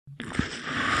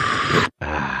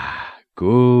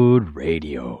good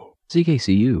radio.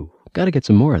 CKCU. Gotta get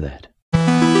some more of that.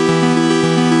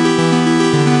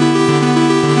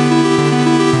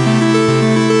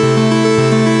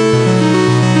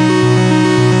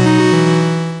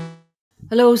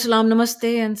 Hello, salam,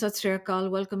 namaste, and sat sri akal.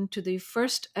 Welcome to the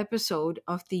first episode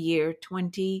of the year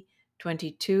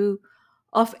 2022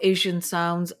 of Asian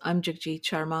Sounds. I'm Jagjit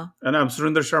Sharma. And I'm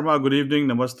Surinder Sharma. Good evening,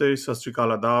 namaste, sat sri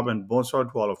akal, adab, and bonsoir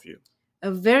to all of you. A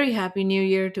very happy new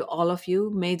year to all of you.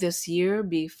 May this year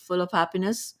be full of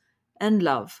happiness and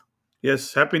love.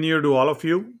 Yes, happy new year to all of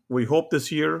you. We hope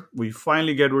this year we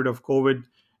finally get rid of COVID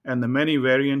and the many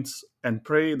variants and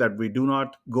pray that we do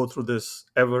not go through this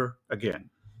ever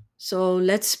again. So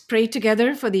let's pray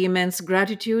together for the immense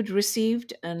gratitude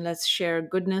received, and let's share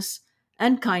goodness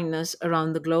and kindness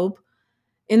around the globe.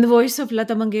 In the voice of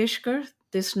Lata Mangeshkar,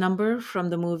 this number from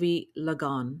the movie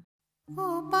Lagan.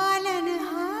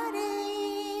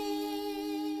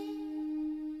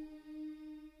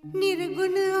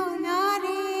 निर्गुण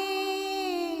अनारे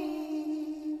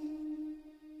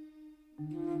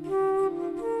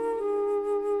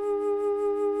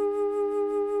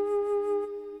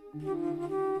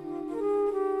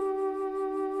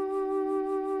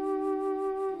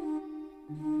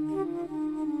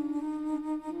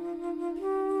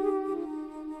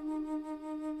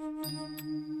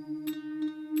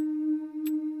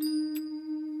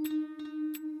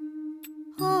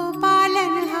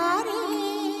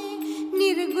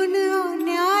निर्गुण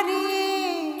न्यारे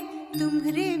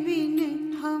तुम्हरे बिन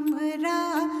हमरा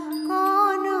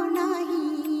कोनो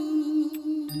नहीं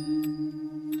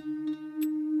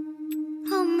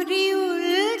हमरी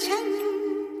उलझन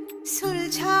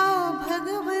सुलझाओ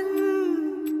भगवन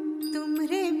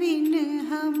तुम्हरे बिन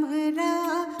हमरा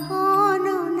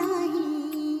कोनो नहीं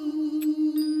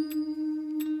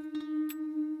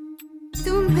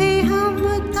तुम्हें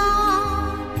हमका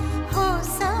हो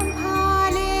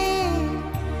संभाले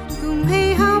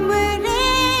तुम्हें हमरे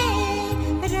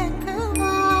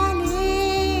रखवाले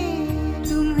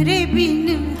तुम्हरे बिन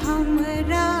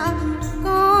हमरा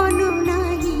कोनो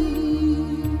नहीं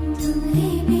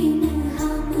तुम्हें बिन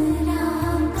हमरा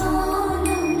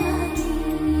कोनो नहीं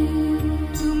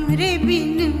तुम्हरे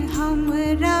बिन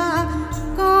हमरा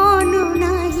कोनो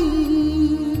नहीं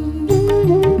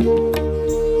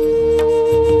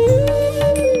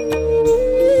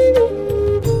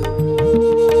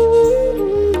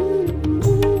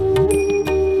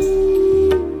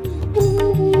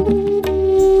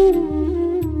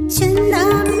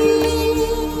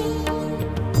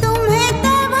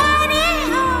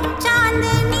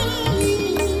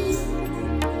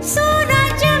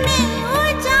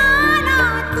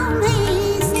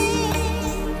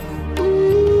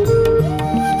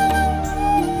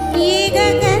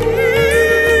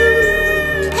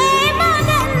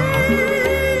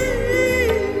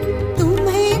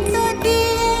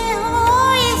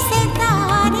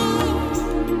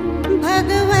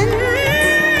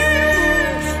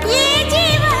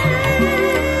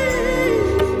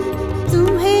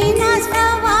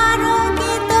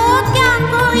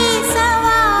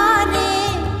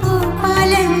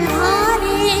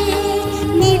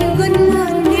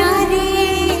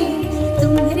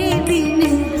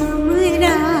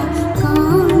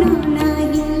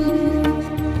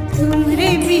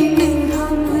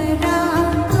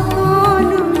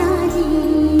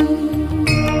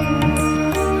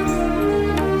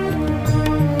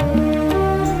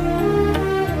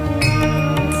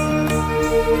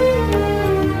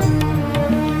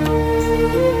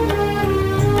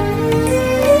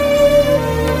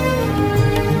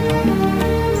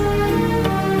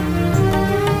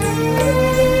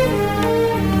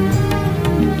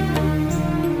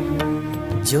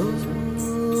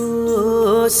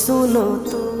सुनो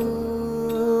तो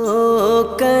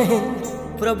कहें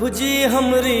प्रभु जी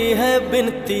हमरी है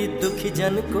बिनती दुखी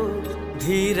जन को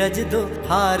धीरज दो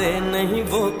हारे नहीं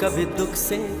वो कभी दुख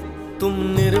से तुम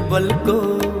निर्बल को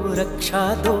रक्षा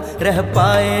दो रह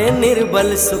पाए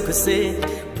निर्बल सुख से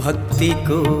भक्ति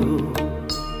को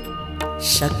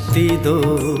शक्ति दो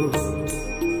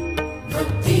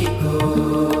भक्ति को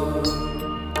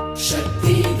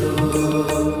शक्ति दो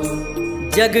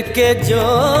जग के जो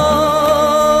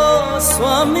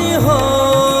स्वामी हो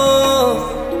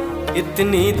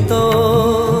इतनी तो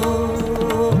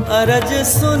अरज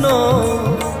सुनो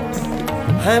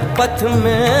है पथ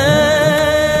में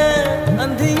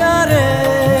अंधियारे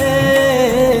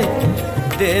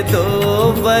दे दो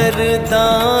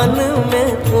वरदान में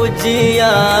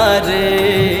उजियारे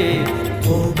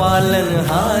ओ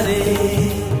पालनहारे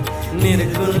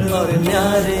निर्गुण और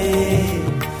न्यारे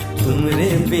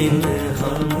तुमरे बिन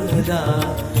हमरा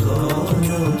कौन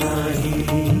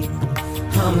नहीं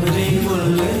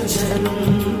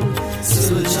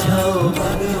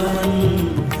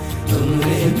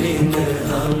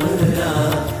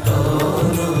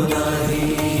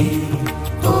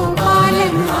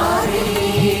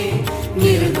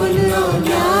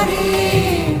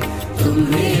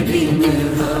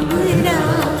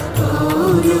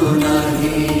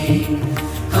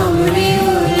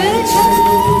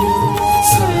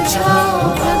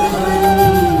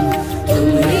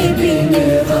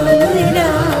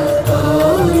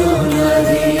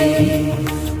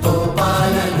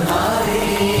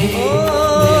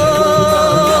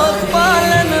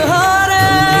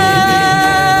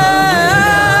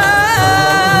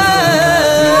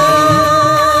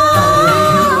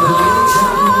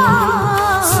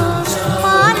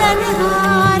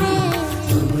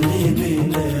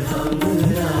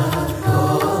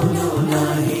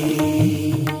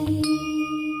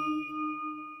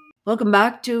Welcome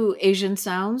back to Asian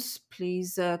Sounds.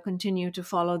 Please continue to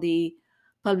follow the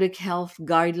public health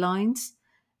guidelines.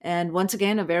 And once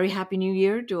again, a very happy new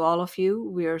year to all of you.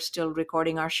 We are still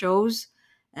recording our shows.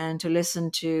 And to listen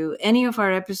to any of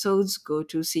our episodes, go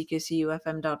to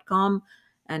ckcufm.com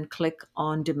and click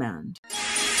on demand.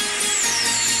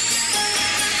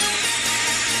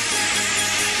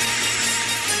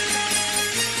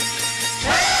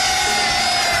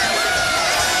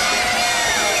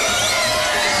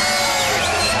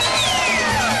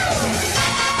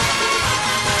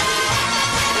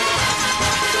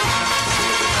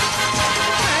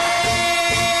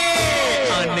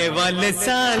 वाले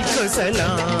साल को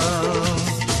सलाम,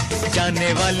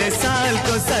 जाने वाले साल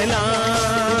को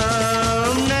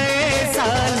सलाम, नए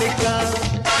साल का,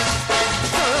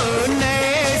 ओ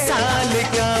नए साल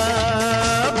का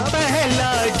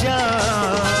पहला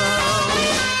जाम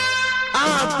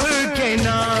आपके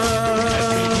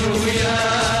नाम।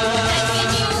 Happy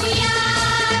new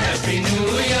year, happy new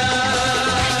year.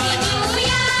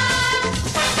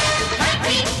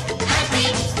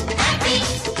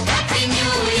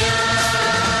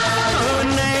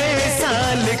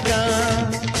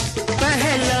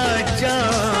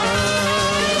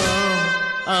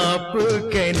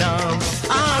 आपके नाम,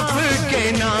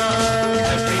 आपके नाम।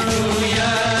 Happy new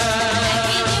year,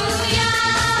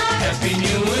 happy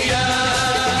new year, happy new year.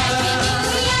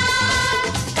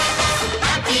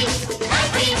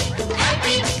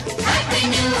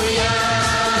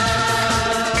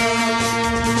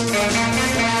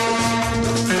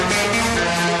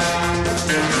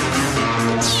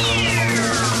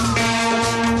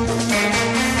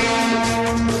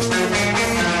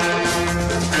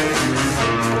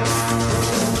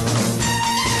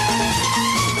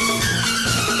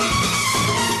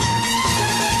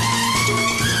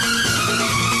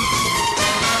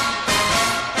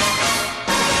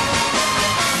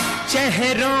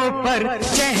 चेहरों पर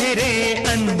चेहरे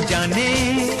अनजाने,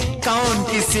 कौन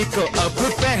किसी को अब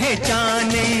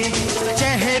पहचाने।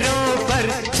 चेहरों पर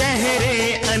चेहरे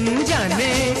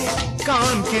अनजाने,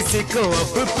 कौन किसी को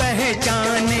अब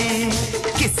पहचाने।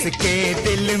 किसके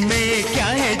दिल में क्या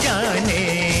है जाने।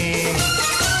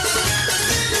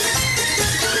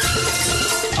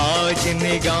 आज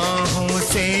निगाहों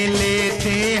से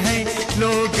लेते हैं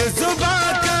लोग जुबां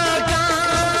का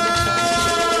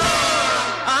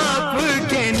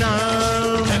आपके नाम।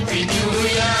 हैप्पी न्यू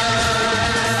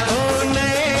ईयर, ओ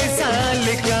नए साल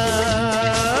का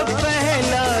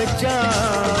पहला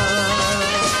जाम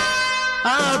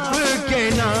आपके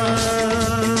नाम।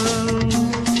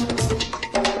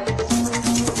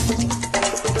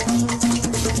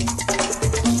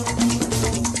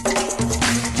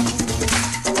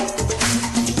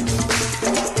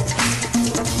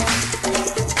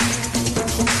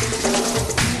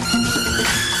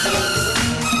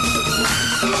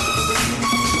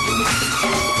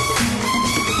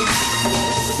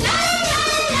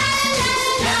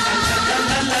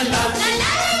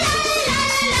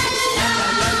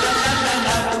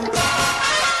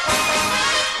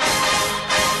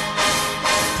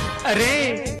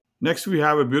 Next, we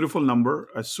have a beautiful number,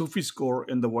 a Sufi score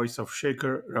in the voice of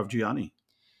Shekhar Ravjiani.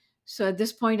 So at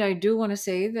this point, I do want to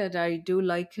say that I do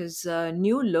like his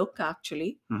new look,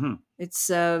 actually. Mm-hmm. It's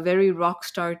a very rock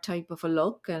star type of a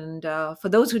look. And for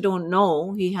those who don't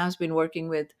know, he has been working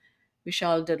with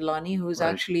Vishal Dadlani, who is Right.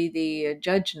 actually the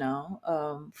judge now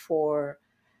for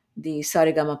the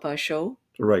Saregamapa show.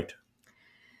 Right.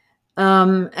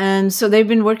 And so they've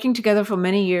been working together for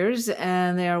many years,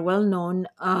 and they are well-known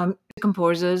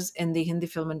composers in the Hindi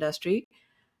film industry.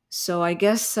 So I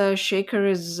guess Shekhar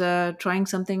is trying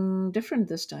something different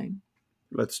this time.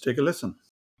 Let's take a listen.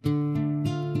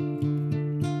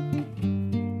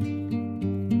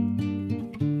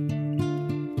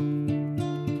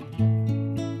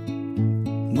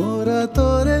 मोरा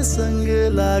तोरे संग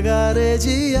लगा रे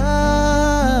जिया,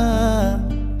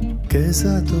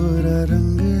 कैसा तोरा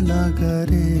रंग लगा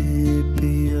रे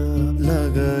पिया।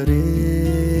 लगा रे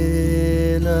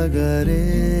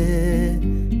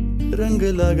रंग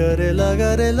लगा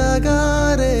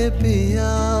रे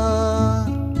पिया।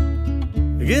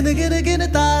 गिन गिन गिन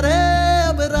तारे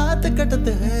अब रात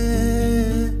कटते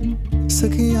हैं,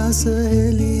 सखियां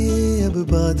सहेली अब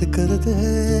बात करते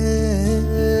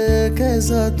हैं।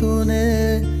 कैसा तूने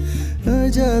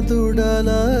जादू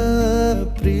डाला,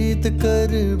 प्रीत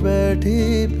कर बैठी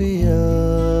पिया।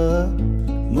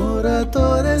 मोरा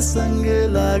तोरे संग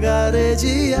लगा रे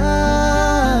जिया,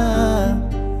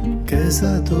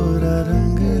 कैसा तोरा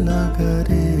रंग लगा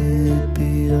रे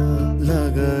पिया।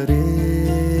 लगा रे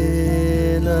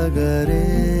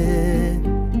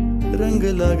रंग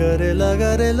लगा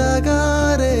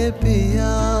रे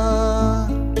पिया।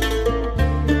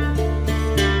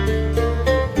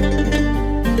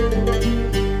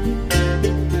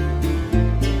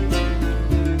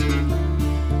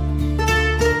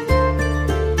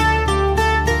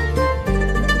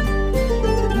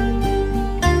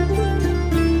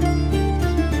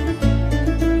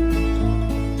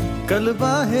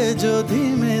 बाहें जो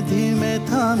धीमे धीमे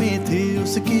थामी थी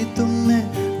उसकी तुमने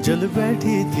जल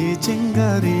बैठी थी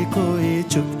चिंगारी कोई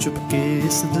चुप चुप के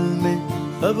इस दिल में।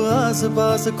 अब आस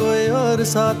पास कोई और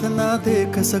साथ ना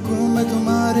देख सकूं मैं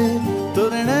तुम्हारे,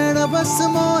 तोरे नैना बस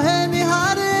मोहे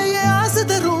निहारे ये आस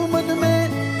धरूं मन में।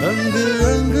 अंग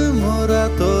अंग मोरा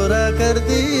तोरा कर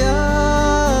दिया,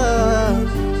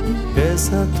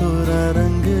 कैसा तोरा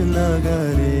रंग लगा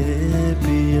रे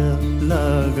पिया,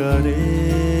 लगा रे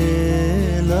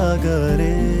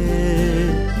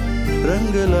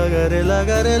रंग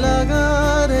लगा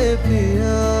रे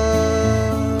पिया।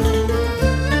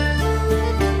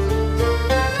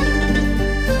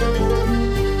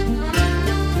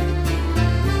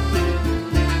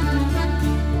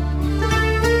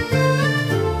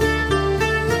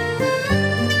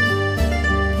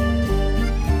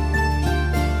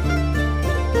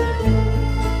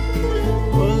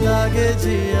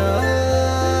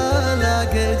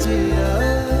 लागे जिया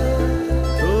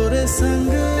तोरे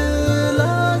संग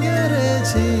लागे रे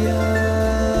जिया,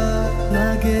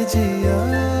 लागे जिया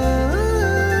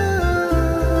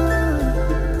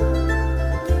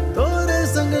तोरे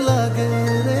संग लागे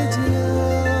रे जिया।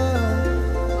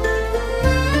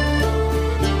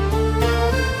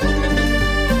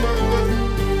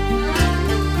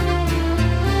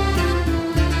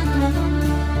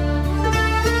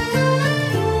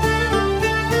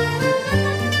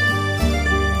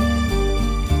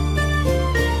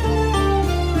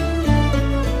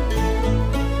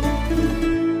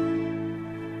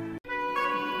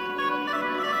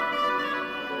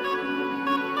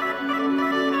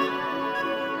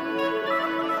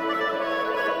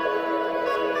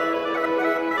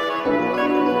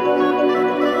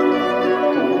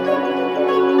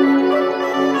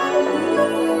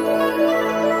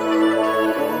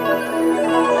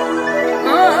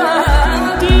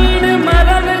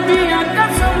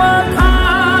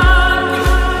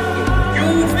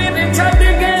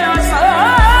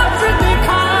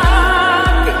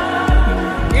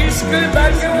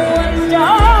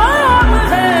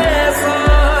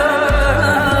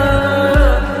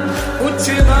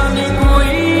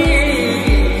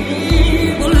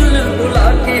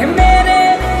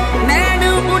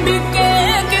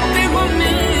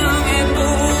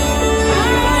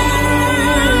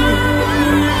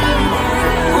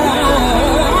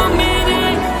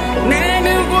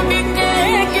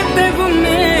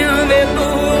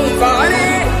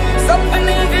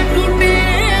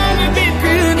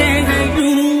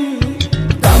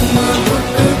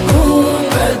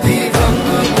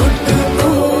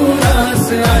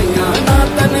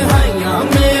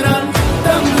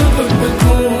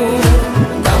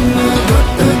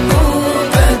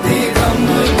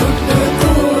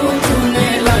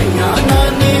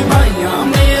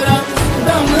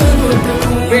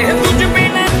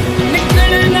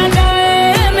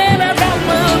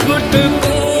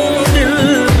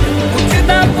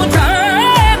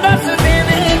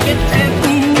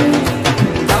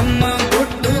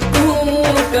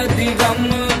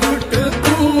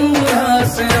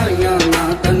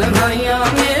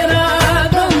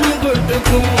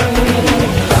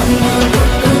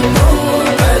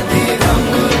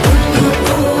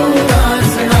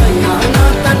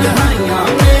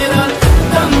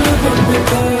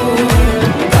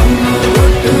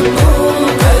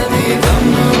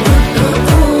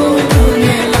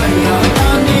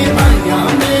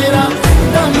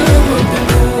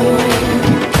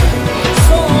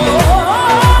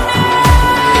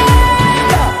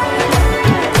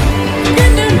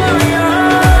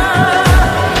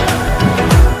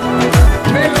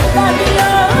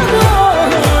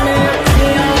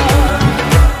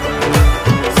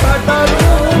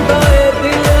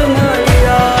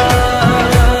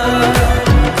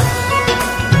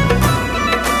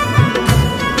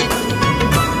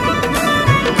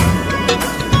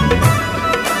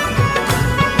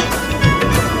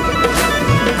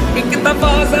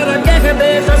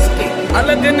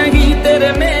 अलग नहीं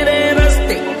तेरे मेरे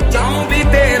रास्ते, जाऊं भी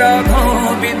तेरा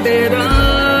खाऊं भी तेरा।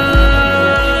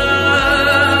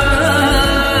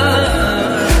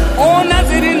 ओ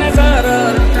नजर नजारा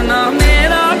रखना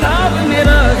मेरा, भाव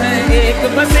मेरा है एक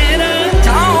बसेरा,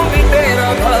 जाऊं भी तेरा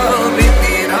भाव भी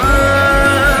तेरा।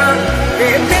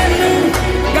 तेन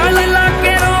गल ला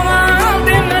के रोवा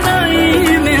दे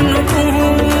मनाई मैनू तू,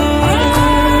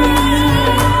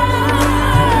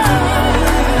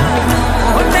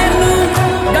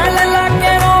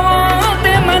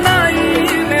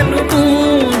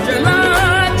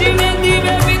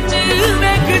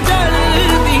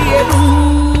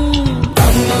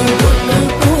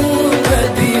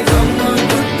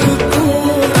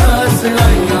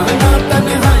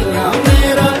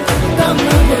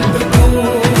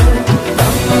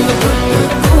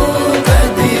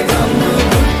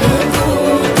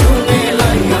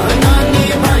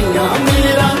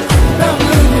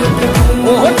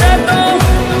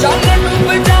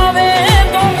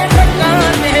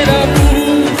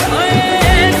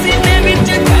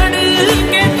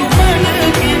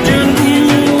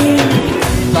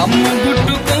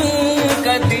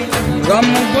 गम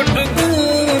गुटगू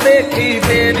देखी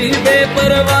तेरी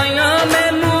बेपरवाहियां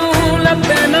मैनू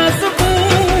लगे ना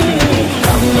सुकून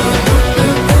गम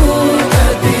गुटगू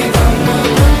कदी गम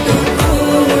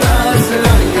गुटगू रास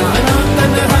आइयां ना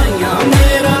तन्हाइयां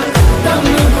मेरा गम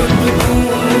गुटगू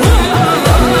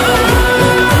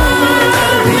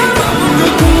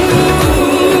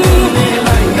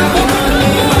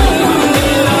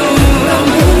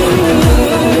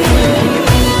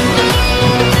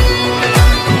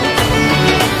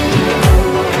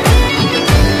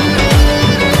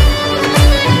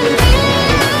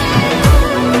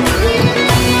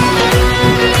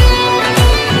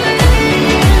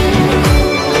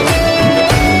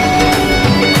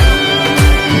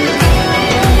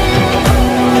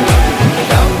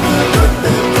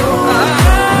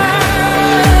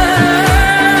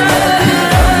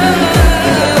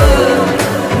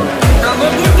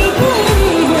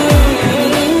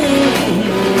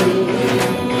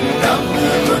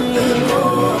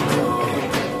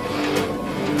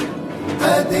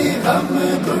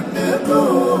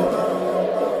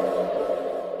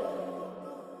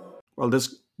Well,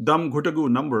 this Dum Ghutagu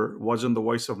number was in the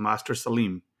voice of Master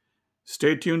Salim.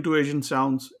 Stay tuned to Asian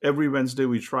Sounds. Every Wednesday,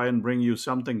 we try and bring you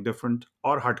something different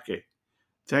or hatke.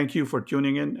 Thank you for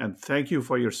tuning in and thank you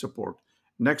for your support.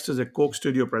 Next is a Coke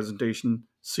Studio presentation,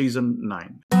 Season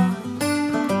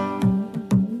 9.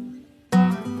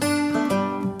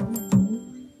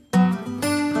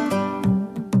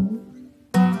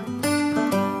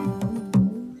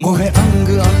 मोहे अंग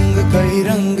अंग कई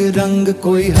रंग रंग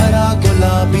कोई हरा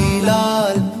गुलाबी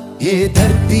लाल ये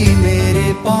धरती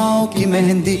मेरे पाँव की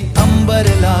मेहंदी अंबर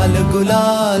लाल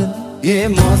गुलाल ये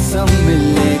मौसम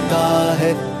मिलने का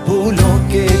है फूलों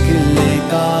के खिलने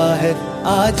का है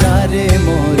आजा रे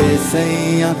मोरे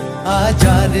सैया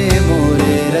आजा रे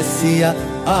मोरे रसिया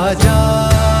आजा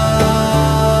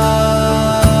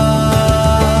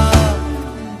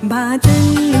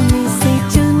बादल में से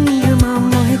चंद्रमा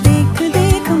मोहे देख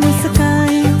देख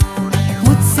मुस्काए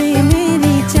मुझसे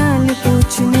मेरी चाल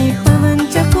पूछने पवन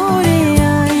चकोरे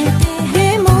आए ये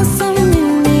मौसम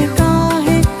मिलने का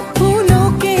है फूलों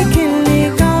के खिलने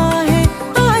का है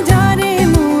आजा रे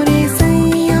मोरे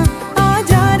सैया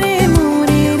आजा रे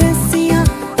मोरे रसिया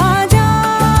आजा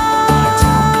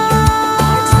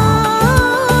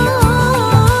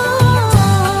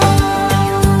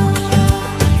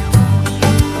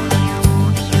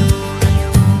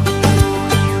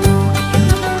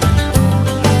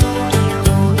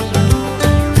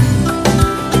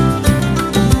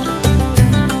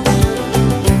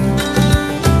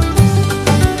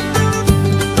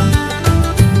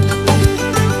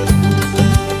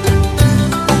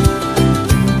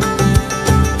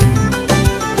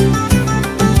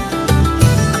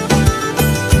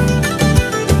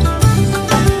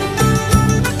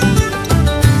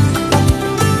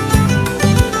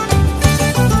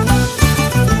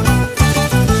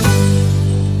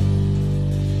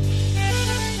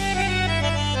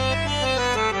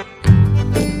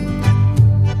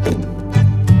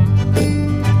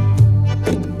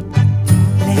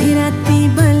लहराती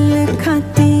बल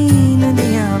खाती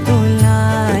नदियाँ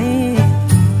बुलाए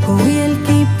कोयल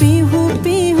की पीहू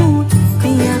पीहू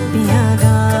पिया पिया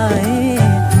गाए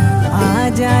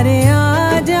आजा रे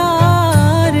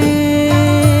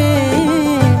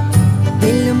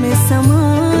दिल में समा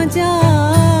जा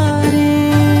रे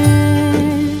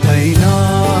कई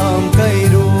नाम कई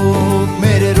रूप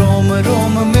मेरे रोम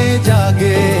रोम में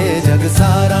जागे जग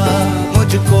सारा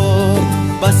मुझको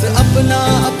बस अपना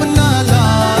अपना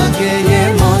लागे ये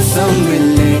मौसम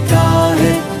मिलने का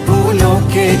है फूलों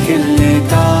के खिलने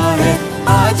का है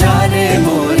आजा रे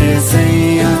मोरे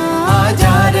सैया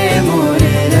आजा रे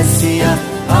मोरे रसिया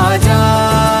आजा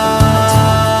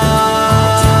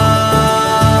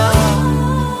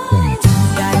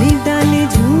डाली डाली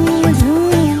झूम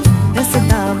झूम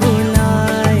रसदा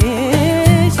बुलाए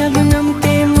शबनम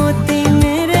के मोती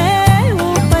मेरे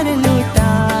ऊपर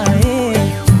लुटाए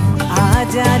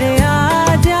आजा रे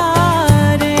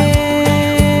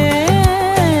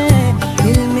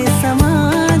दिल में समा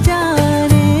जा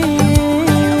रे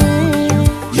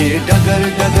ये डगर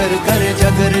डगर कर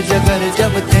जगर जगर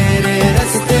जब तेरे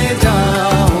रास्ते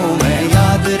जाऊं मैं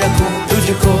याद रखूं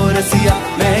तुझको रसिया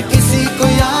मैं किसी को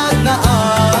याद न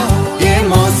आऊं ये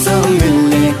मौसम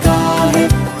मिलने का है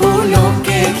फूलों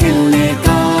के खिलने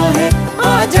का है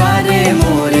आजा रे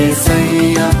मोरे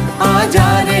सैया आजा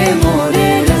रे मोरे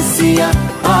रसिया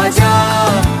आजा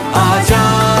आजा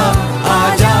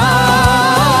आजा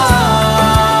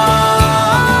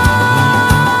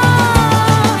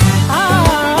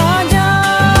आजा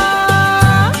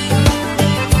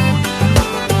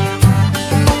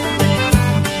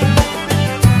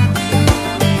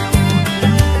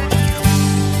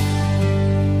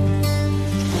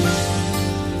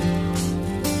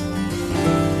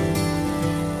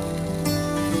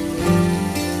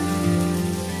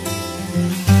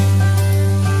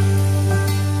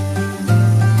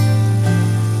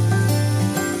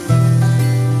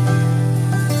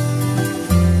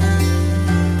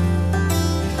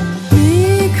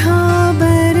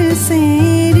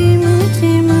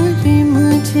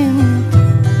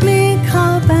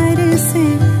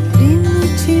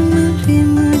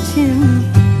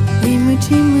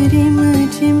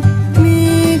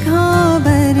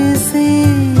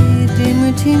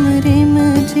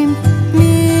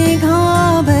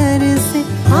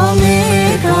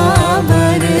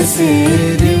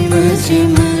बरसे रिम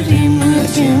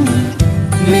झिम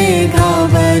मेघा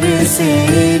बरसे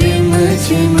रिम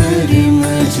झिम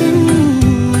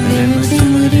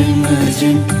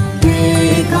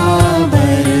मेघा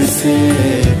बरसे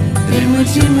रिम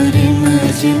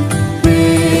झिम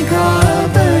मेघा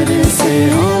बरसे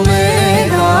ओ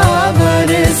मेघा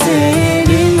बरसे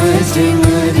रिम झिम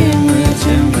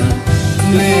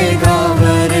मेघा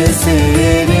बरसे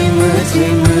रिम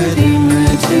झिम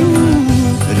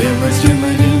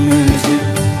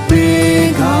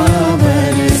मेघा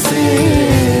बरसे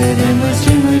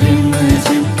रिम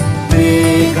झिम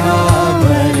मेघा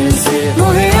बरसे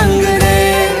मोहे रंग दे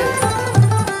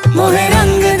मोहे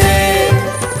रंग दे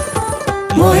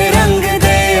मोहे रंग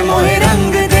दे मोहे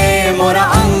रंग दे मोरा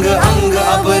अंग अंग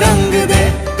अब रंग दे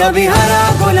कभी हरा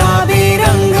गुलाबी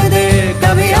रंग दे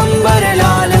कभी अंबर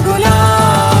लाल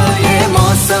गुलाल ये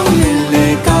मौसम मिलने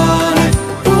का है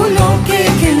फूलों के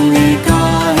खिलने का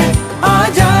है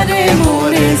आजा रे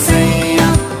मोरे सैया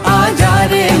आजा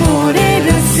रे मोरे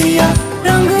रसिया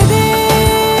रंग दे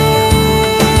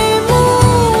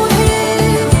मोहे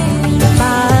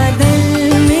बादल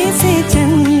में से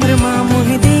चंद्रमा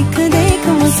मोहे देख देख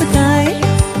मुस्काए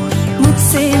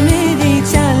मुझसे मेरी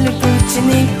चाल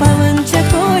पूछने पवन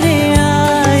चकोरे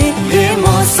आए ये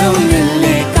मौसम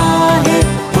मिलने का है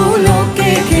फूलों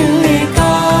के खिलने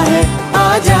का है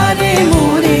आजा रे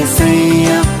मोरे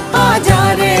सैया आजा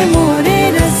रे मोरे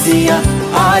रसिया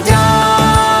आजा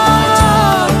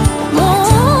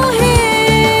मोहे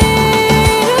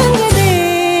रंग दे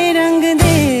रंग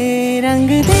दे रंग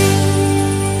दे.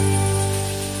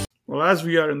 Well, as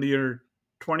we are in the year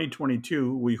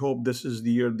 2022, we hope this is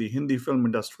the year the Hindi film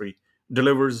industry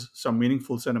delivers some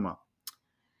meaningful cinema.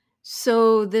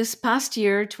 So, this past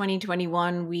year,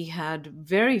 2021, we had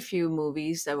very few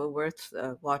movies that were worth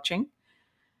watching.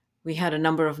 We had a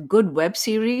number of good web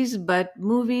series, but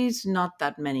movies, not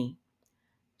that many.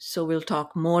 So, we'll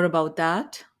talk more about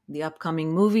that, the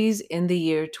upcoming movies in the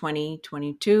year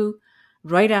 2022,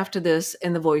 right after this,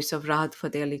 in the voice of Rahat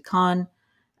Fateh Ali Khan,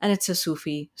 and it's a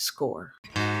Sufi score.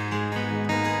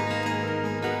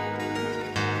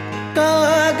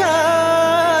 कागा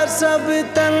सब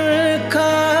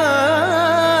तनखायो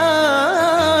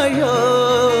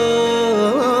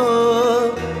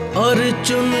और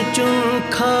चुन चुन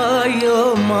खायो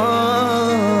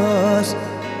मांस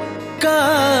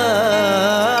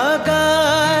कागा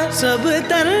सब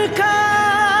तनखायो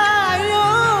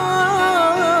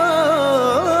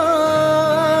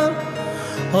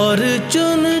और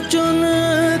चुन चुन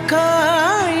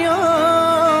खायो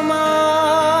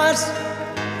मांस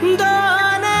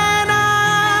दाने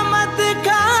नामत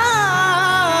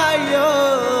खायो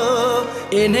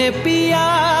इन्हें पिया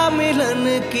मिलन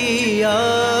की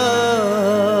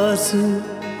आस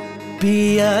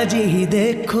पिया जी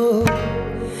देखो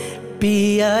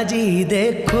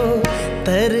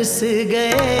तरस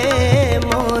गए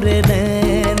मोरे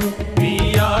नैन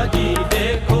पिया जी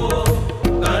देखो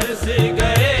तरस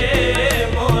गए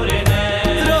मोरे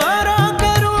नैन रो रो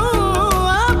करूं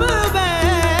अब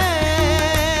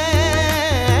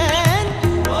बैन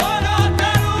रो रो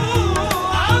करूं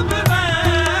अब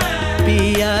बैन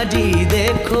पिया जी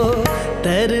देखो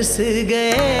तरस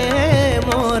गए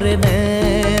मोरे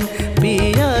नैन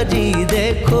पिया जी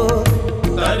देखो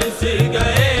तरस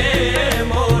गए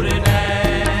मोरे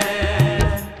नैन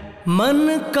मन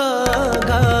का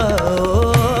गाओ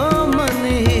मन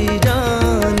ही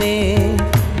जाने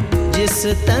जिस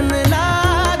तन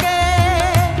लागे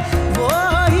वो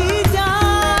ही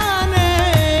जाने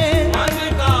मन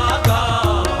का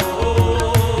गाओ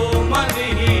मन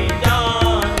ही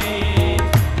जाने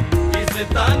जिस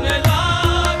तन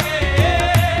लागे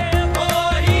वो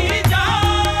ही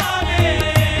जाने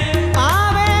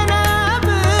आवे नब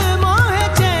मोहे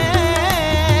चैन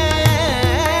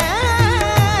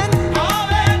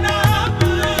आवे नब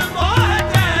मोहे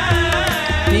चैन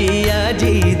पिया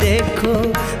जी देखो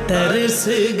तरस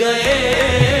गए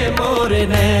मोरे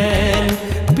नैन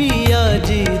पिया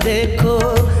जी देखो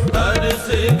तरस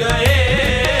गए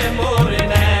मोरे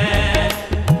नैन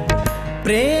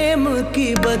प्रेम की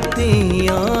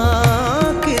बत्तियां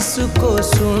किसको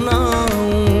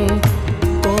सुनाऊं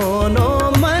कोनो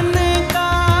मन का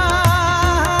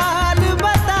हाल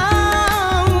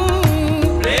बताऊं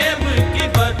प्रेम की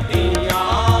बत्तियां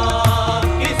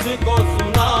किसको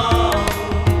सुनाऊं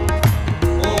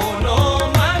कोनो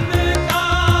मन का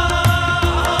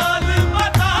हाल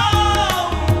बताऊं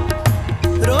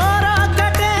रो रो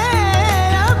कटे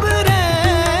अब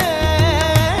रैन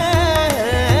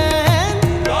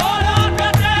रो रो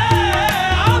कटे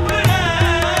अब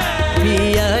रैन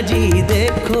पिया जी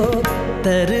देखो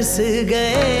तरस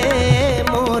गए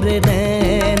मोरे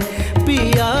नैन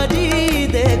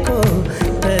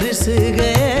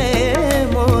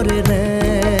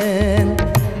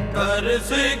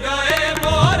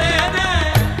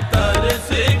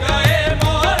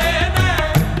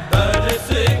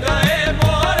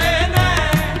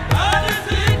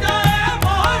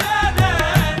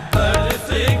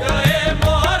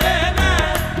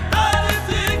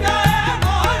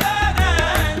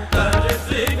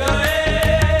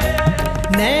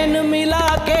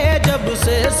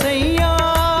सैया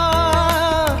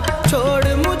छोड़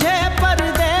मुझे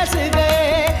परदेस गए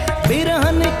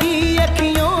बिरहन की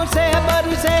अखियों से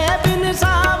बरसे बिन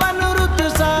सावन रुत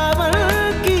सावन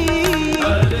की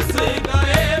तरस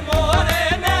गए मोरे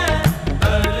ने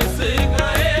तरस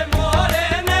गए मोरे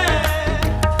ने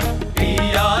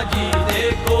पिया जी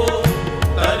देखो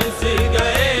तरस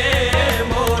गए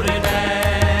मोरे ने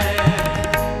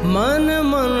मन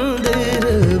मंदिर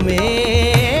में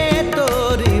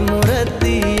तोरी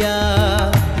मूर्तिया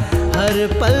हर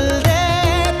पल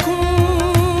देखूं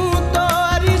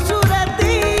तोरी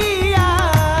सूरतिया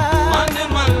मन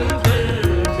मंदिर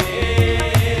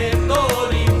में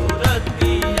तोरी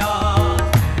मूर्तिया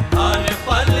हर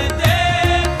पल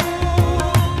देखूं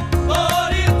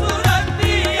तोरी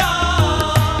सूरतिया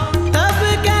तब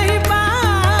कहीं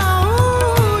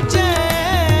पाऊं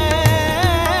चैन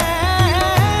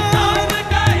तब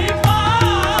कहीं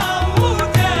पाऊं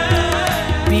चैन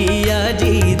पिया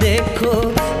जी देखो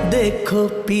देखो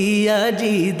पिया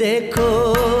जी देखो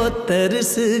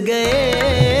तरस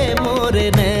गए मोरे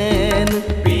नैन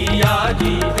पिया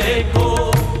जी देखो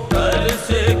तरस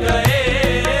गए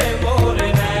मोरे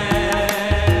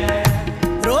नैन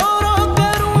रो रो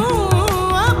करूं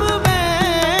अब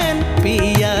बैन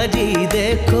पिया जी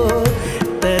देखो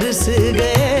तरस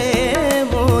गए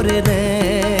मोरे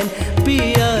नैन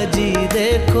पिया जी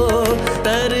देखो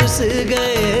तरस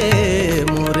गए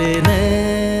मोरे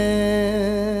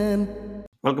नैन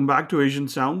Welcome back to Asian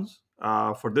Sounds.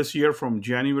 For this year, from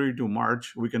January to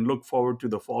March, we can look forward to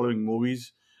the following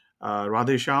movies: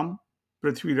 Radhe Shyam,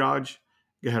 Prithvi Raj,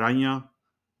 Gehraiyan,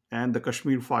 and The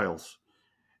Kashmir Files.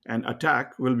 And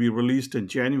Attack will be released in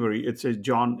January. It's a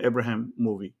John Abraham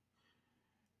movie.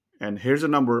 And here's a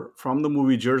number from the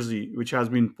movie Jersey, which has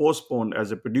been postponed as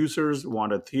the producers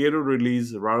want a theater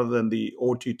release rather than the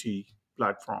OTT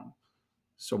platform.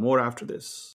 So more after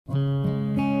this.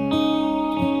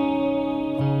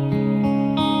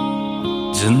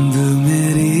 जिंद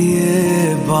मेरी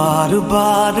ये बार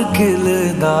बार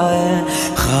खिलदा है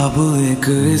ख्वाब एक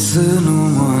इसनू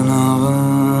मनावा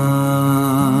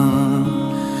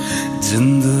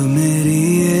जिंद मेरी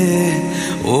ये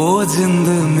ओ जिंद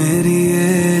मेरी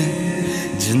ये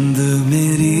जिंद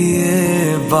मेरी ये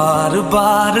बार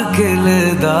बार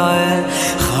खिलदा है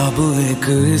ख्वाब एक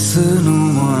इसनू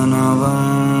मनावा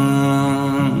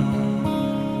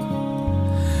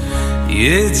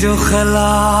ये जो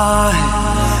खला है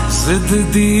जिद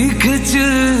दी खिच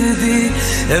दी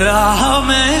राह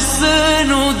में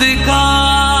इसनू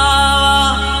दिखावा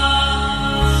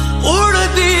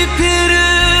उड़दी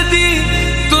फिरदी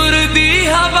तुरदी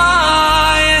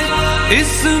हवाएं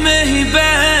इसमें ही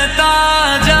बहता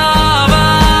जावा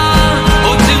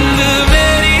ओ जिंद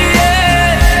मेरी ये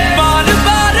बार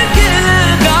बार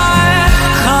खिलदा है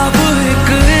ख्वाब एक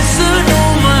इसनू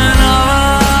मनावा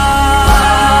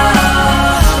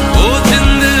ओ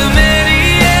जिंद मेरी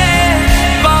ये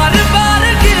बार बार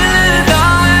खिलदा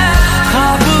है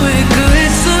ख्वाब एक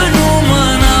इसनू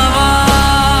मनावा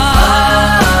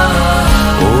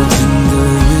ओ जिंद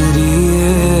मेरी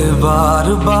ये बार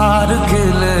बार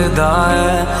खिलदा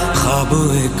है ख्वाब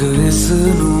एक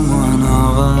इसनू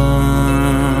मनावा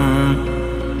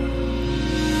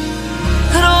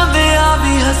रोंदिया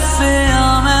भी हस्सिया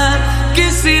मैं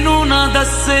किसी नू ना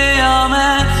दस्सिया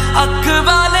मैं अख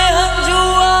वाले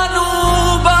हंजुआ नू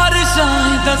बारिशां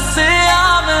दस्सिया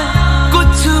मैं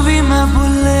कुछ भी मैं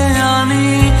भुल्लिया नी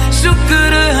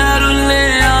शुक्र है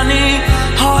रुल्लिया नी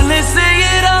हौले से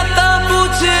ये राता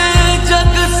पूछे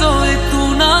जग सोए तू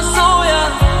ना सोया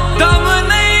दम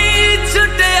नहीं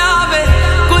छुटे आवे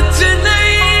कुछ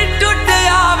नहीं टूटे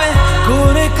आवे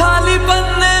कोरे खाली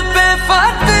पन्ने पे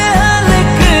फतेह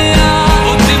लिख आ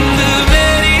ओ जिंद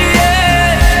मेरी ये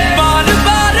बार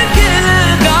बार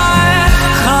खिलदा है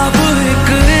ख्वाब एक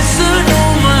इसनू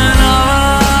मनावा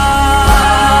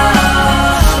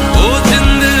ओ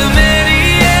जिंद मेरी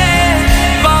ये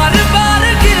बार बार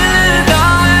खिलदा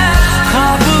है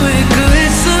ख्वाब एक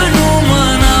इसनू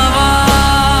मनावा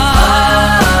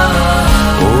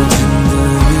ओ जिंद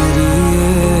मेरी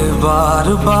ये बार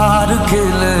बार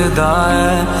खिलदा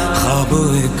है ख्वाब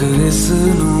एक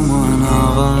इसनू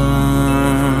मनावा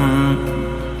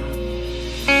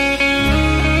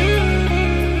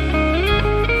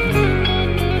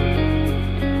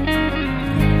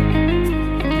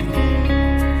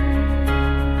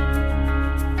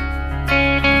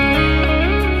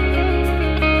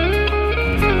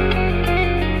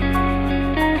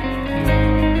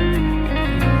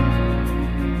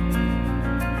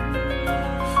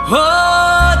हो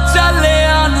चले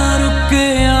न रुके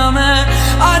मैं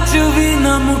आज भी न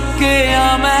मुके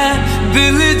मैं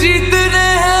दिल जीतने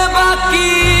हैं बाकी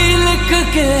लिख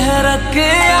के है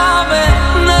रखे आवे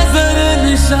नजर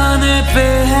निशाने पे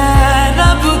है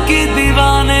रब की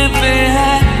दीवाने पे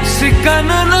है शिकन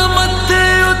न मत्थे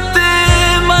उत्ते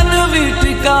मन भी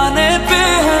ठिकाने पे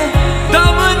है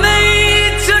दम नहीं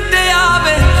छुटे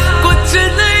आवे कुछ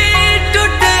नहीं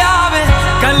टूटे आवे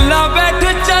कल्ला बैठ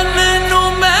चन्न नू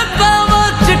मैं पावा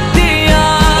चिट्ठियां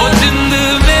ओ जिंद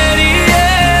मेरी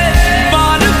है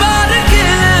बार बार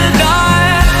खिलदा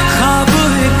है ख्वाब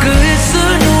एक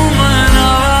इसनू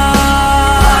मनावा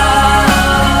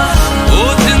ओ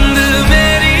जिंद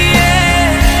मेरी है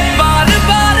बार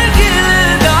बार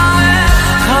खिलदा है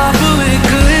ख्वाब एक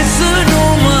इसनू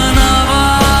मनावा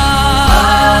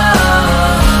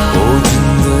ओ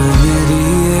जिंद मेरी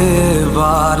है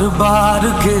बार बार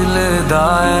खिलदा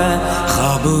है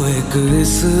ख्वाब एक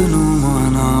इसनू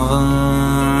मनावा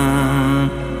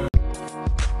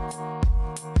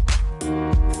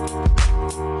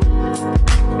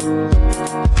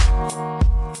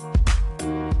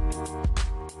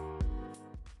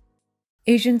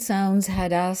Asian Sounds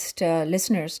had asked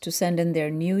listeners to send in their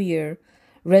New Year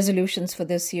resolutions for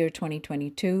this year,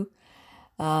 2022.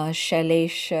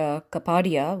 Shailesh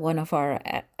Kapadia, one of our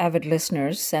avid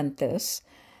listeners, sent this.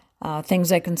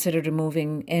 Things I consider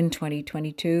removing in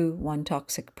 2022: one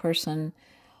toxic person,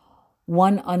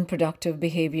 one unproductive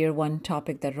behavior, one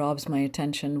topic that robs my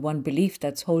attention, one belief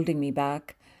that's holding me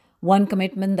back, one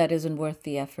commitment that isn't worth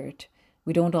the effort.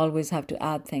 We don't always have to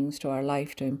add things to our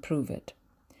life to improve it.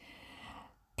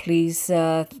 Please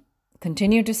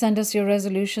continue to send us your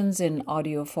resolutions in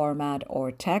audio format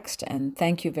or text. And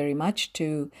thank you very much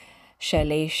to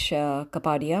Shailesh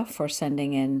Kapadia for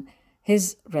sending in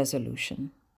his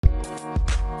resolution.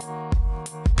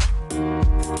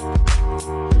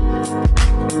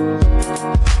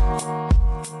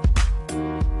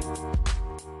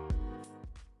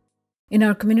 In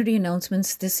our community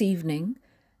announcements this evening,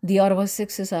 the Ottawa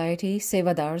Sikh Society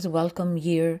Sevadars welcome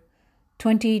year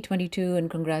 2022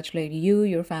 and congratulate you,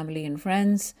 your family and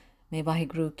friends. May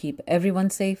Vaheguru keep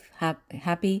everyone safe,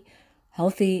 happy,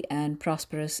 healthy and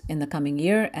prosperous in the coming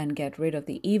year and get rid of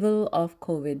the evil of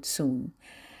COVID soon.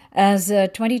 As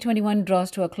 2021 draws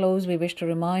to a close, we wish to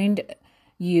remind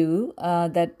you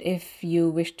that if you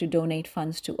wish to donate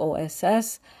funds to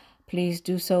OSS, please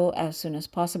do so as soon as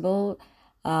possible.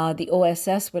 The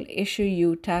OSS will issue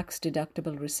you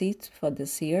tax-deductible receipts for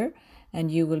this year, and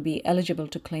you will be eligible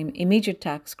to claim immediate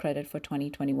tax credit for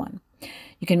 2021.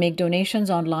 You can make donations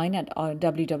online at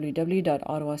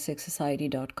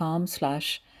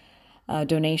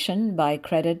www.ottawasikhsociety.com/donation by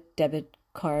credit, debit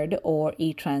card, or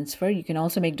e-transfer. You can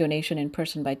also make donation in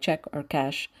person by check or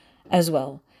cash as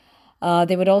well.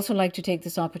 They would also like to take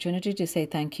this opportunity to say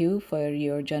thank you for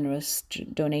your generous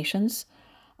donations,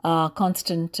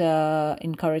 constant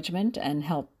encouragement and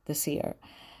help this year.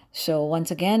 So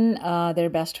once again, their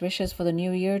best wishes for the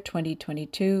new year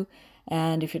 2022.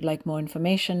 And if you'd like more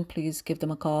information, please give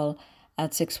them a call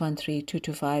at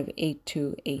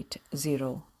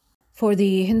 613-225-8280. For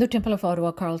the Hindu Temple of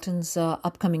Ottawa Carlton's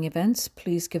upcoming events,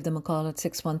 please give them a call at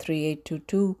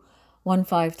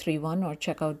 613-822-1531 or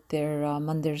check out their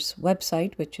mandir's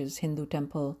website, which is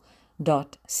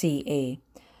hindutemple.ca.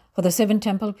 For the Sivan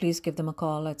Temple, please give them a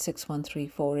call at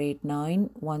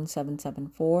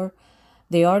 613-489-1774.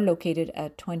 They are located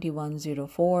at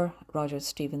 2104 Roger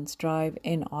Stevens Drive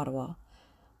in Ottawa.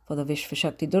 For the Vishva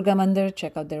Shakti Durga Mandir,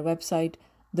 check out their website,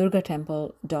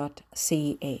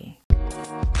 durgatemple.ca.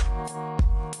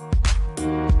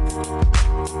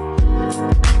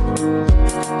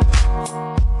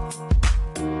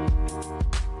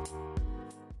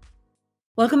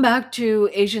 Welcome back to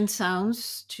Asian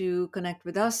Sounds. To connect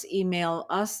with us, email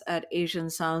us at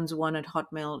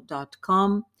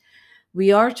asiansounds1@hotmail.com.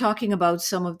 We are talking about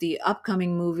some of the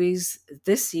upcoming movies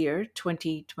this year,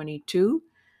 2022.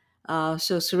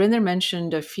 So Surinder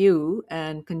mentioned a few,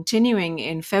 and continuing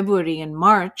in February and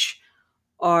March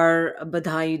are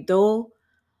Badhai Do,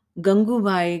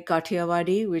 Gangubhai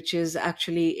Kathiawadi, which is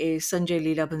actually a Sanjay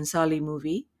Leela Bhansali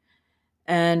movie.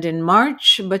 And in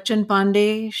March, Bachchan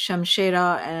Pandey,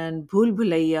 Shamshera, and Bhool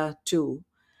Bhulaiya 2.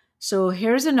 So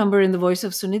here's a number in the voice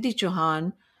of Sunidhi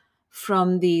Chauhan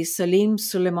from the Salim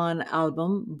Suleiman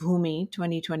album, Bhumi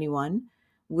 2021,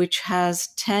 which has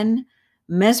 10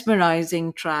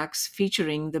 mesmerizing tracks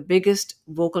featuring the biggest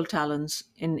vocal talents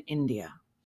in India.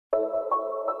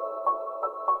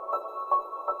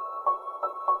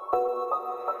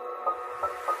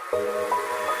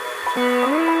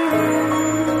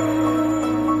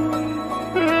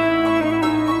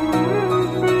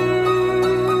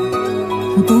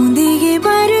 बूंदे ये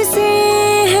बरसे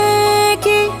हैं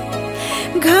कि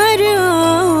घर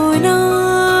आओ ना,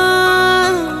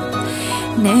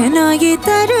 नैना ये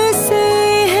तरस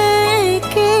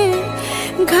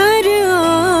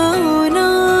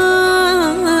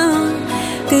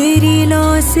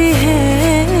कैसे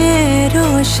है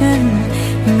रोशन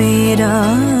मेरा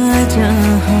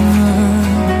जहां,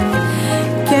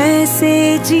 कैसे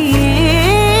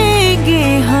जिएंगे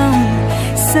हम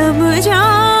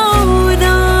समझाओ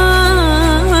ना।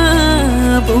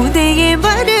 बूंदे ये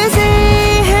बरसे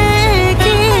हैं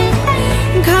कि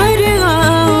घर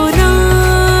आओ ना,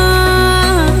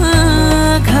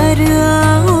 घर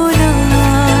आओ ना।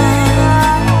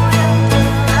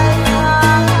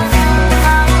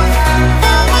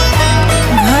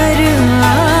 घर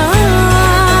आओ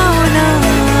ना,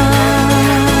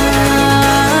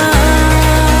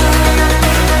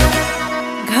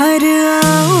 घर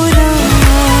आओ ना।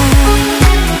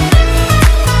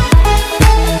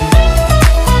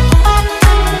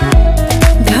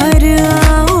 घर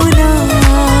आओ ना,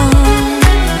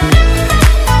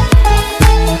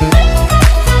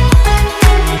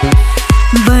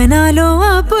 बना लो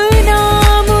अपना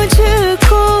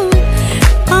मुझको,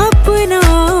 अपना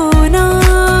ना।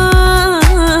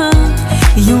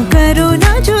 यूं करो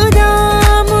ना जुदा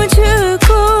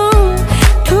मुझको,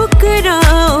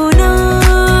 ठुकराओ ना।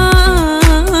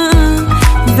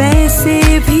 वैसे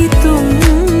भी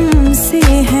तुमसे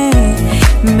है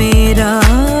मेरा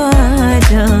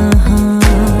जहां,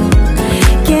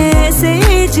 कैसे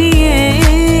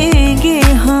जिएंगे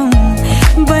हम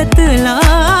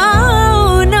बतलाओ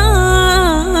ना।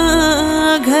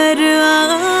 घर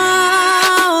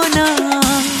आओ ना,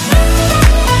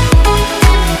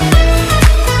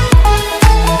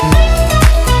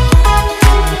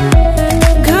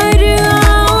 घर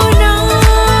आओ ना।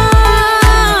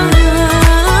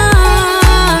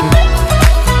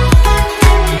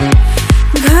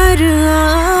 घर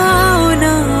आओ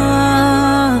ना,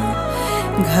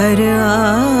 घर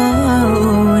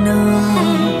आओ ना।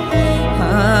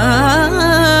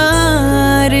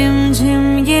 रिमझिम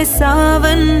ये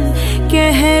सावन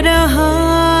कह रहा,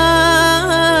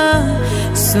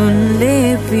 सुन ले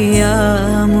पिया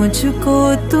मुझको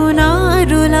तू ना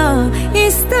रुला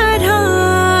इस तरह।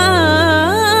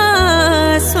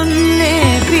 सुन ले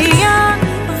पिया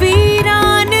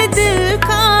वीरान दिल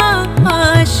का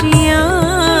आशियां।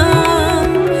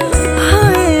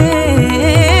 हाय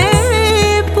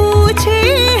पूछे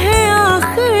है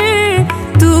आखिर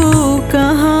तू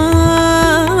कहाँ,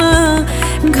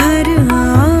 घर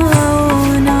आओ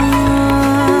ना,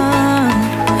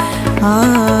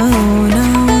 आओ ना।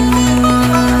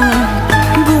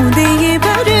 बूंदे ये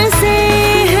बरसे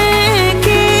हैं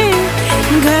कि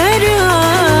घर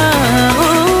आओ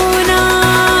ना,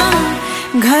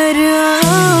 घर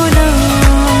आओ ना।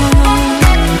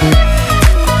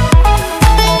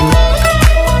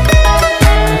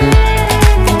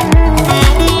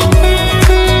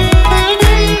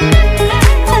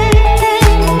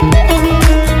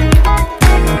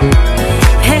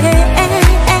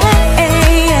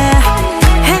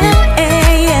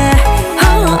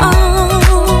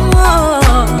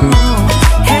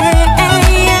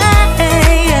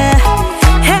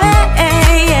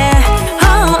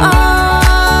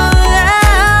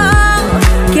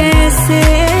 कैसे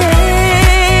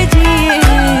जिए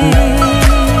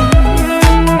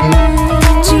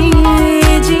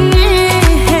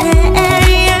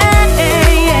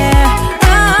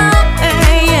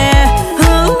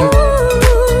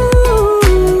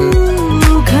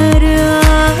घर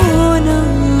आओ ना।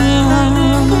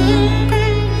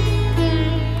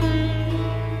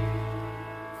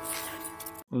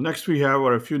 Next, we have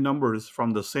are a few numbers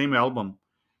from the same album,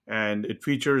 and it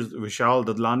features Vishal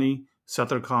Dadlani,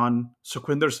 Satar Khan,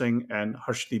 Sukhwinder Singh, and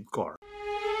Harshdeep Kaur.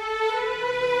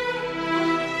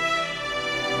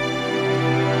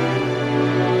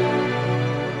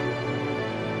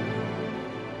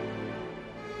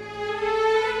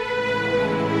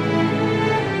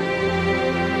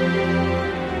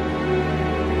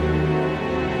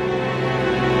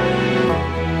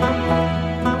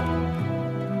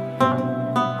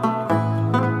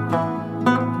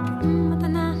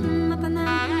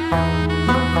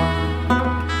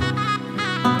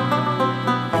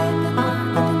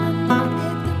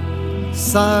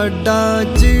 ਸਾਡਾ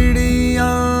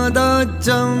ਚਿੜੀਆਂ ਦਾ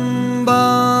ਚੰਬਾ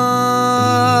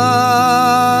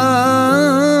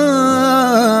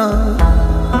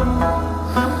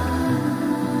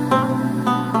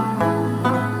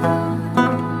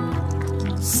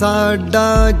ਸਾਡਾ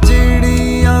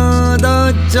ਚਿੜੀਆਂ ਦਾ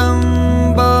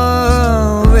ਚੰਬਾ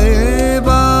ਵੇ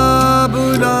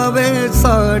ਬਾਬੁਲਾ ਵੇ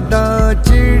ਸਾਡਾ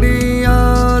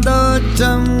ਚਿੜੀਆਂ ਦਾ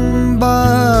ਚੰਬਾ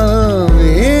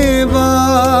ਵੇ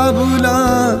ਬਾਬੁਲਾ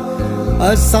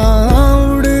ਅਸਾਂ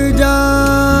ਉੜ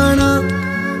ਜਾਣਾ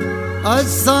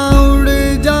ਅਸਾਂ ਉੜ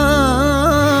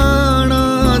ਜਾਣਾ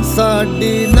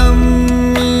ਸਾਡੀ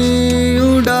ਲੰਮੀ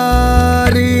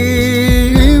ਉਡਾਰੀ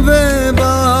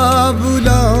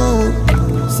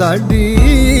साडी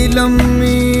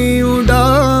लम्मी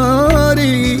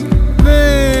उडारी वे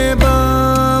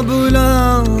बाबुला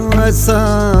असा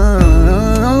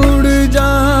उड़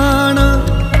जाना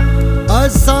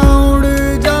असा उड़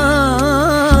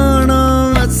जाना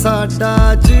साडा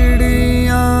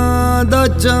चिड़ियां दा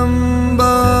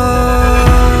चंबा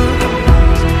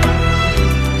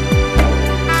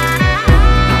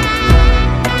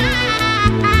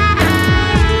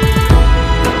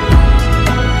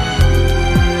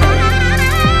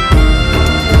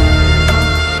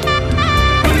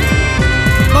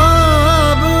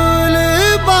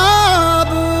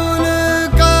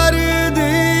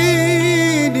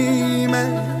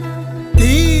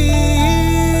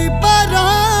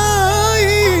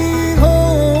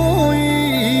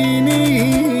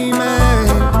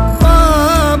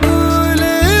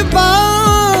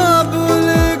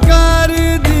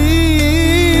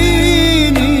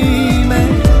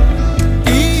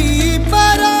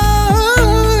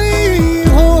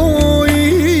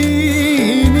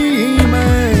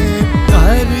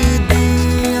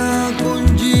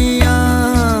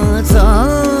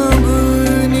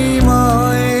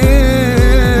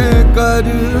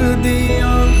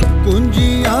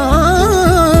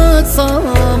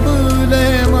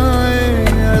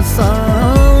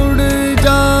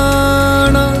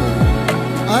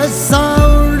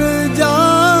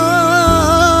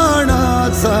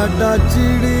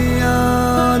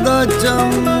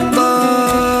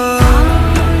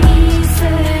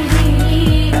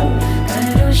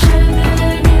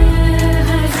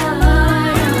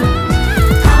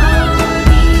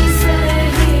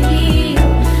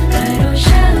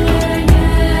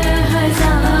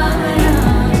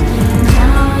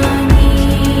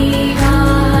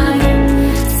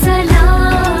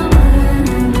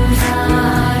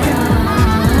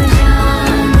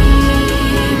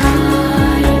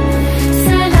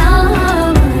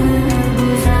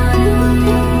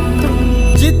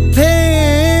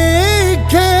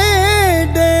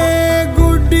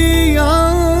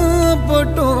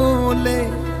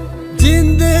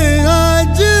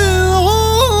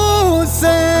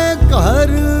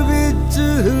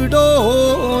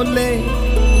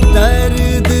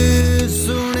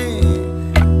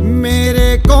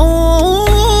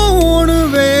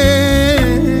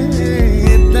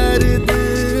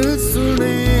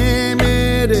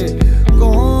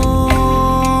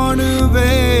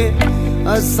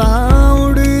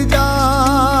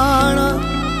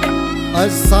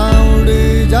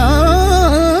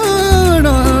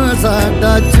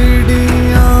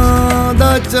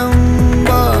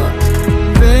चंबा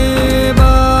वे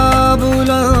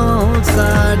बाबुला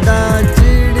साडा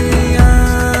चिड़ियां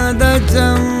दा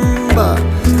चंबा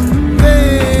वे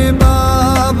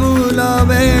बाबुला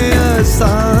वे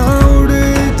असा उड़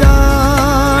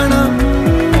जाना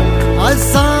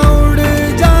असा उड़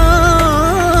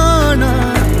जाना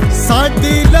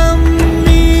साडी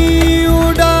लम्मी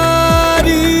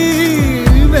उडारी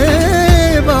वे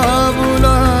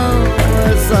बाबुला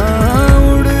असा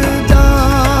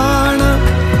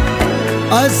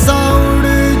असा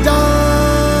उड़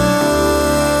जाना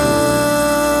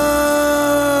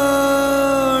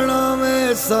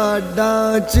में साडा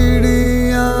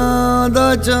चिड़ियां दा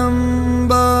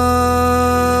चंबा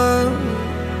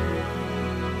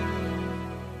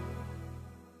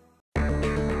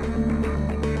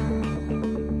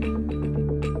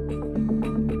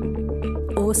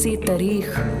ओसी तारीख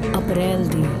अप्रैल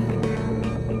दी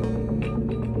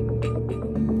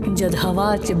जद हवा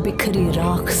च बिखरी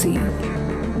राख सी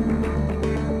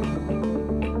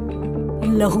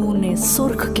लहू ने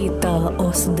सुर्ख कीता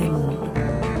उस दिन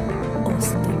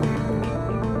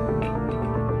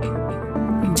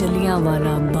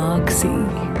जलियांवाला बाग सी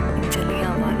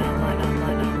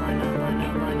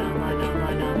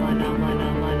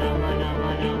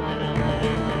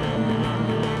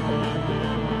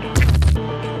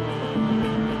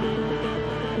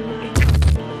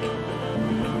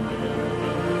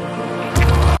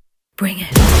Bring it.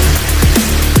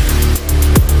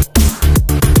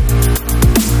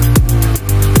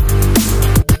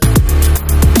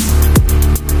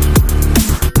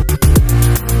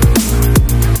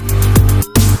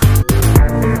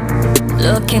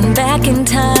 Looking back in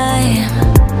time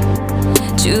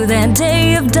to that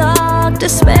day of dark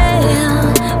despair,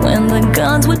 when the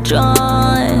guns were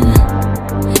drawn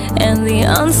and the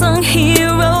unsung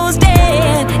heroes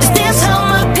dead. Is this how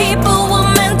my people were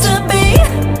meant to be?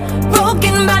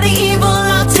 Broken by the evil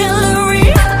artillery,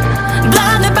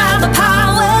 blinded by the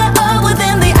power of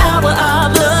within the hour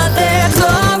of blood, their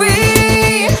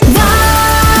glory.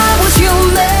 Why was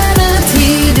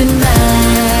humanity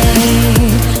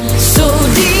denied? So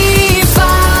defiled,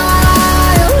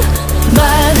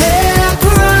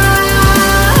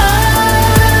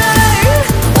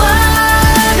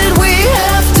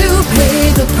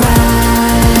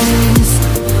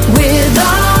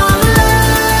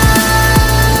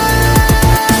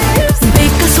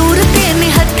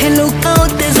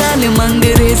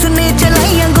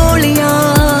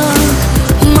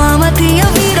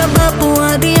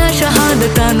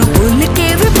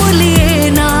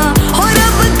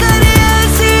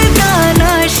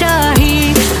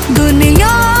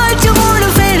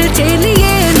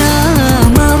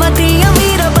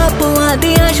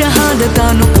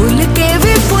 शहादतां नूं भुल के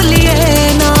भी भुलिए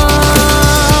ना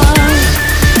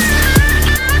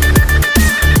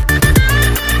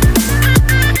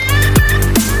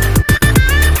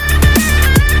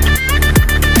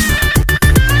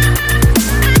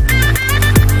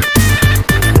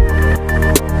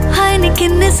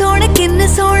किन्ने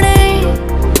सोने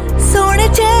सोने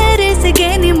चेहरे से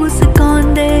गेनी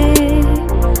मुस्कांदे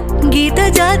गीत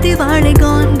जाती वाले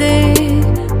गांदे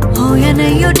हो या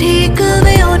नहीं हो ठीक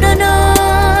वे ओना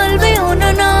नाल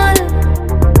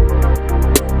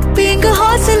पिंग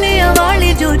हौसले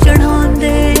वाले जो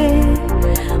चढ़ांदे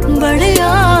बड़े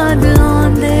याद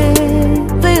आंदे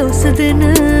वे उस दिन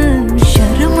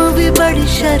शर्म भी बड़ी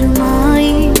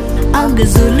शर्माई अग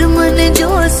जुल्म ने जो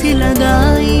सी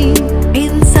लगाई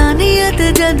इंसानियत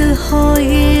जद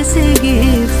होए से ये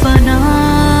फना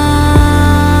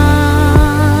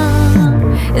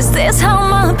Is this how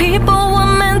my people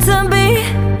were meant to be?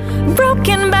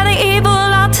 Broken by the evil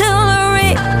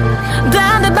artillery,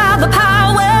 blinded by the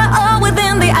power all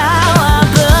within the hour,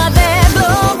 but their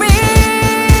glory.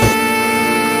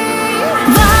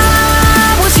 Why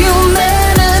was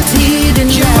humanity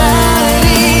denied?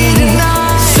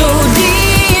 So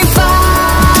defined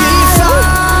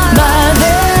by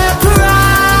their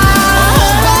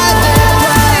pride.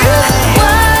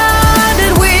 Why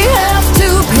did we have to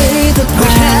pay the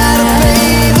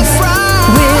price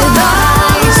with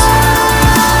eyes?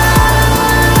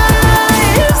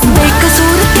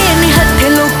 बेकसूर के निहत्थे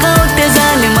लोकां उत्ते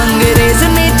ज़ालिम अंग्रेज़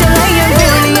ने चलाईयां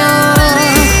गोलियां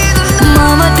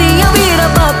मावां दियां वीरां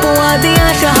बापुआं दियां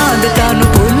शहादतां नूं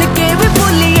भुल के भी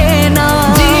भुलिए ना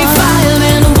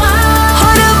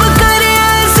रब करे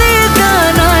ऐसी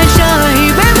तानाशाही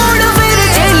वे मुड़ फिर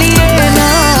चलिए ना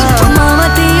मावां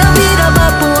दियां वीरां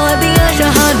बापुआं दियां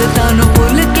शहादतां नूं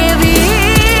भुल के भी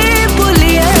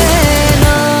भुलिए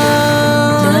ना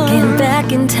Looking back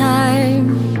in time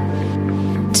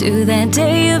to that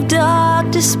day of dark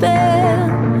despair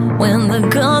when the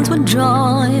guns were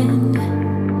drawn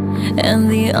and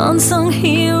the unsung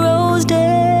heroes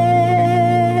dead.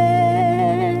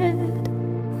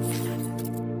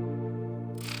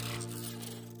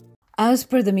 As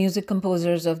per the music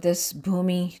composers of this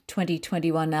Bhumi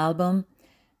 2021 album,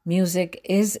 music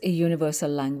is a universal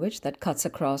language that cuts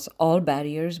across all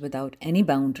barriers without any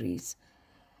boundaries.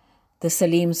 The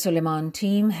Salim Suleiman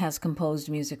team has composed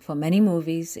music for many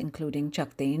movies, including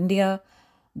Chak De India,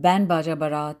 Band Baja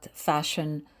Barat,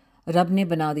 Fashion, Rab Ne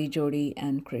Bana Di Jodi,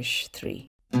 and Krish 3.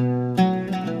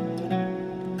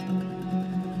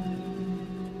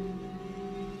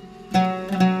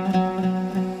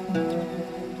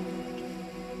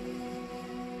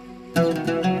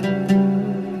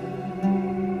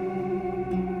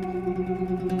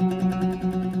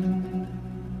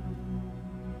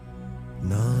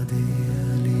 نادي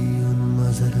علي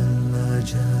مزر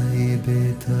جايب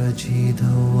تجيد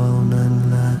وونا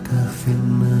لك في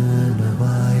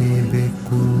النوايب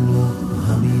كل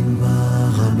غمين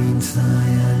وغمين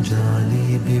سايا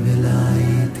جالي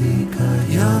ببلايتك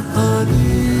يا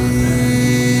علي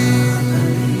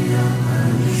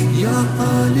يا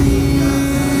علي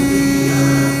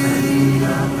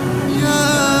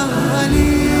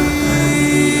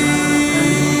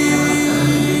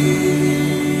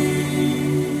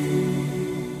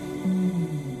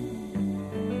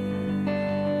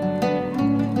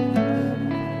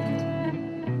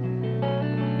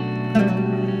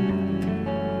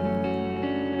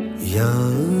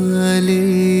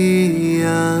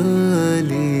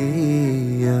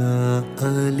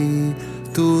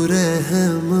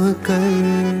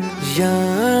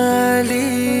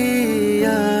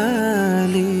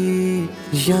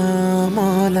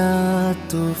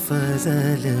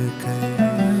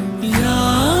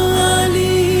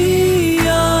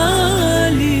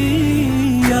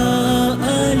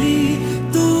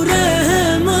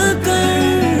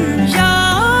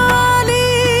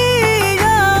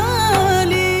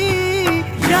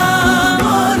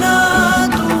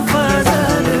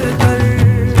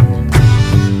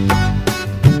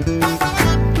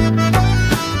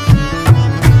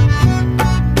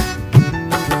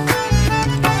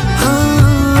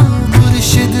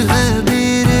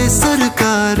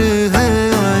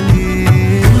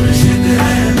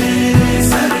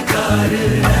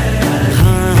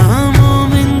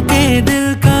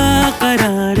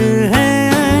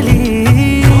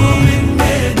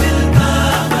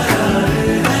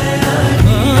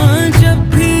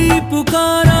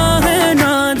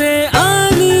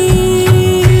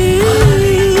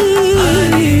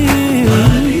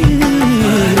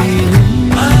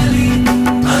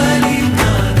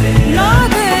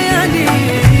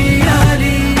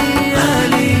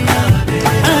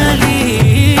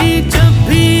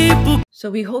So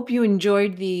we hope you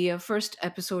enjoyed the first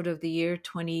episode of the year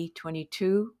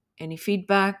 2022. Any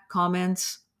feedback,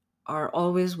 comments are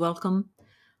always welcome.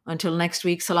 Until next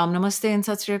week, salam namaste and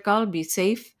sat sri akal. Be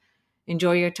safe.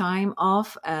 Enjoy your time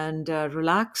off and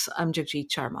relax. I'm Jagjit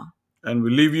Sharma. And we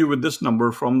leave you with this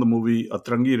number from the movie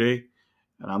Atrangi Re.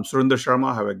 And I'm Surinder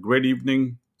Sharma. Have a great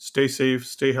evening. Stay safe,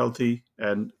 stay healthy,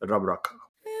 and Rab Rakha.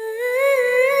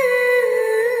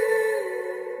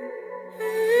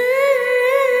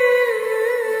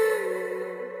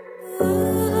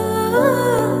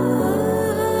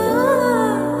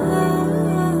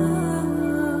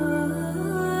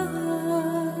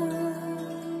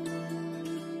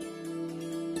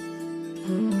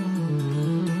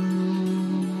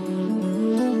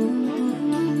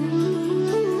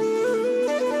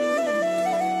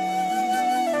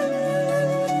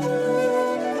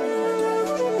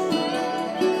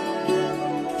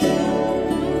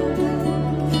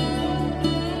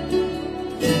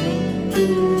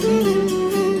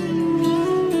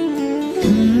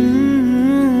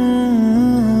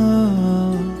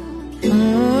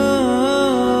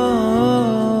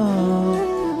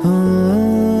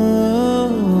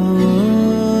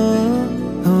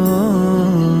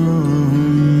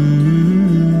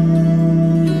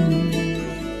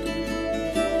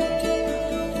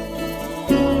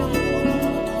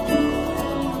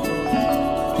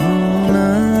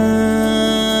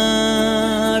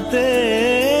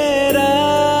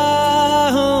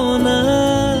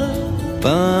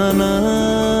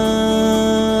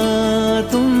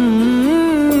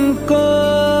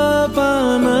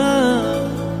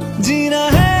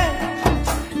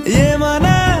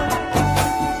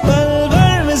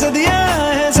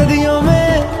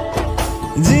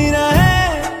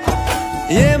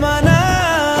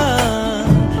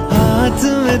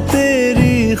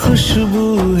 खुशबू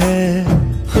है,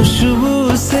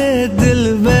 खुशबू से दिल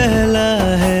बहला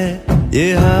है, ये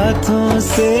हाथों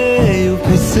से यूं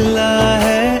फिसला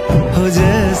है, हो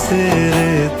जैसे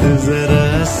रेत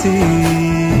जरा सी।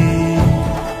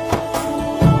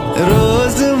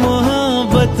 रोज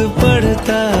मोहब्बत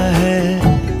पढ़ता है,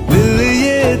 दिल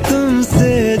ये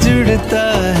तुमसे जुड़ता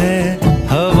है,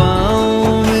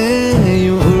 हवाओं में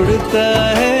यूं उड़ता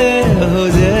है, हो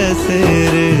जैसे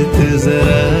रेत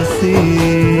जरा सी।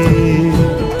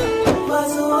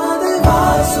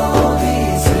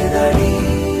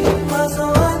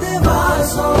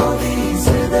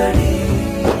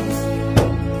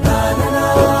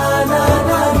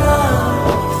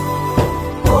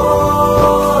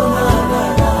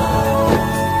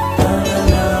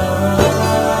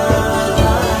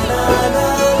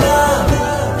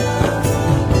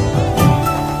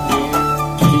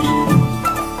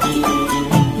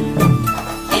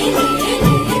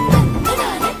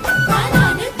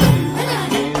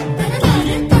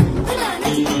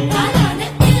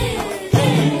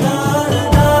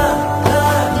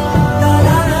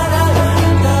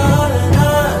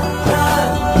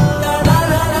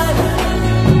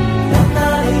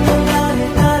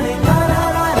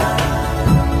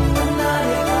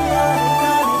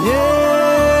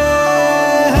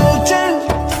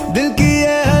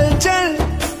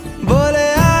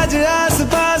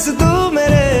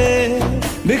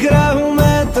 बिखरा हूँ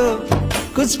मैं तो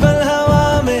कुछ पल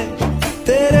हवा में,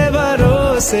 तेरे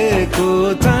भरोसे को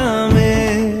थामे,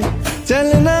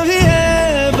 चलना भी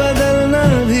है बदलना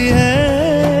भी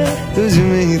है, तुझ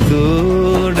में ही तो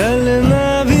ढलना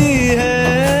भी है।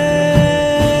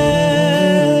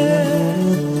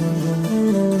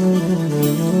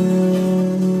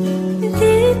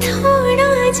 दिल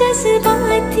थोड़ा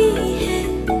जज्बाती है,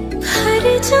 भर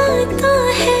जाता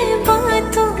है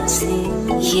बातों से,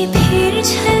 ये फिर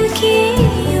झलके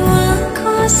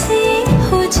आँखों से,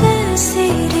 हो जैसे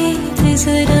रेत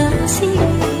जरा सी।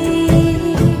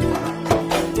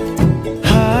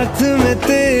 हाथ में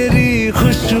तेरी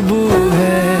खुशबू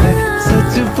है,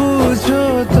 सच पूछो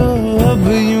तो अब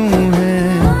यूं है,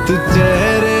 तू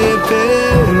चेहरे पे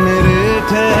मेरे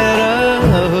ठहरा,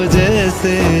 हो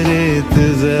जैसे रेत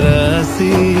जरा सी।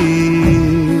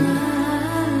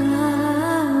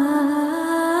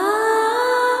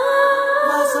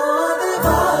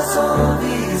 Sono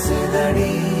di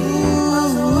sedani